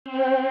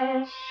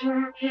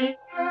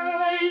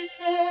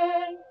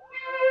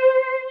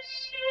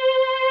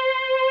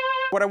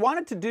What I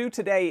wanted to do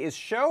today is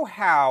show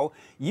how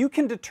you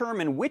can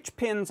determine which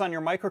pins on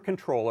your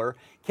microcontroller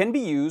can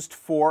be used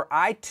for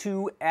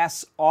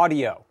I2S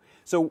audio.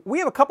 So we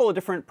have a couple of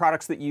different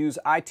products that use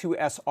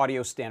I2S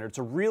audio standard. It's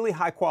a really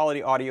high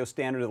quality audio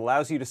standard that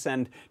allows you to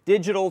send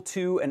digital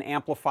to an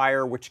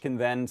amplifier, which can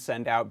then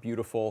send out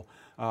beautiful,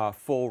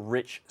 full,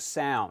 rich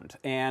sound.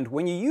 And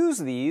when you use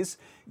these,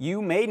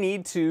 you may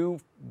need to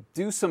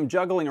do some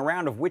juggling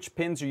around of which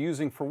pins you're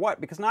using for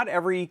what, because not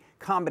every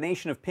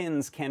combination of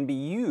pins can be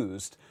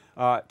used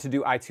to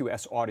do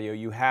I2S audio.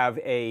 You have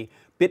a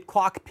bit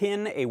clock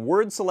pin, a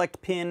word select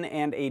pin,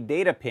 and a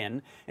data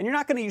pin, and you're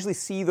not going to usually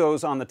see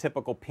those on the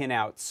typical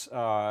pinouts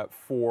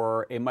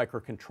for a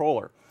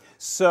microcontroller.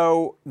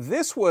 So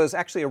this was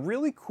actually a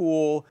really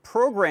cool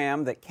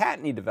program that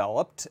Kattni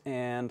developed,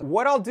 and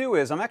what I'll do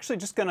is I'm actually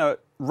just going to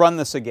run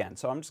this again.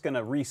 So I'm just going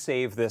to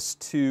resave this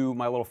to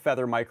my little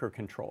Feather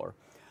microcontroller.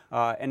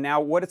 And now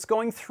what it's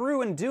going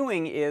through and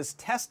doing is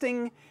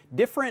testing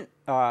different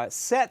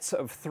sets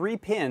of 3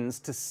 pins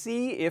to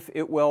see if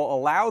it will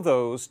allow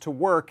those to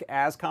work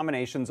as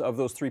combinations of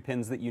those 3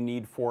 pins that you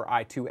need for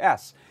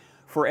I2S.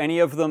 For any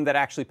of them that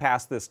actually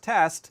pass this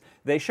test,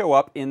 they show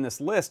up in this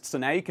list. So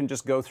now you can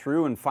just go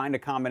through and find a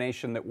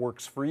combination that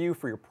works for you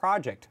for your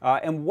project.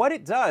 And what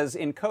it does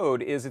in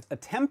code is it's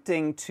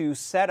attempting to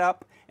set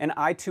up an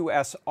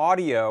I2S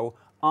audio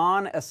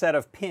on a set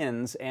of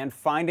pins and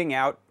finding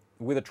out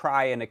with a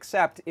try and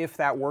accept if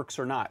that works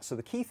or not. So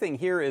the key thing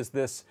here is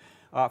this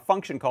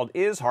function called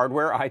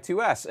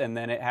isHardwareI2S, and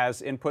then it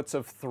has inputs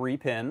of 3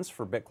 pins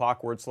for bit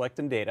clock, word select,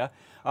 and data.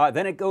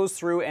 Then it goes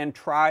through and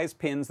tries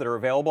pins that are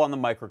available on the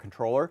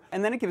microcontroller,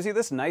 and then it gives you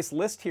this nice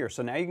list here.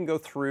 So now you can go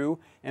through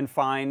and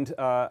find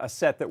a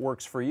set that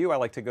works for you. I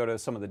like to go to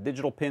some of the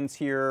digital pins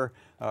here,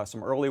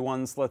 some early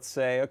ones, let's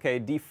say, okay,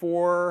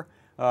 D4,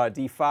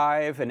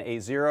 D5 and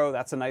A0,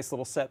 that's a nice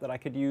little set that I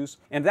could use.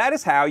 And that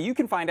is how you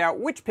can find out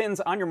which pins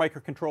on your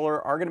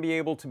microcontroller are going to be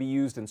able to be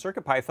used in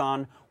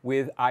CircuitPython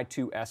with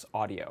I2S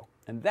audio.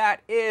 And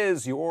that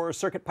is your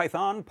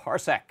CircuitPython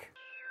Parsec.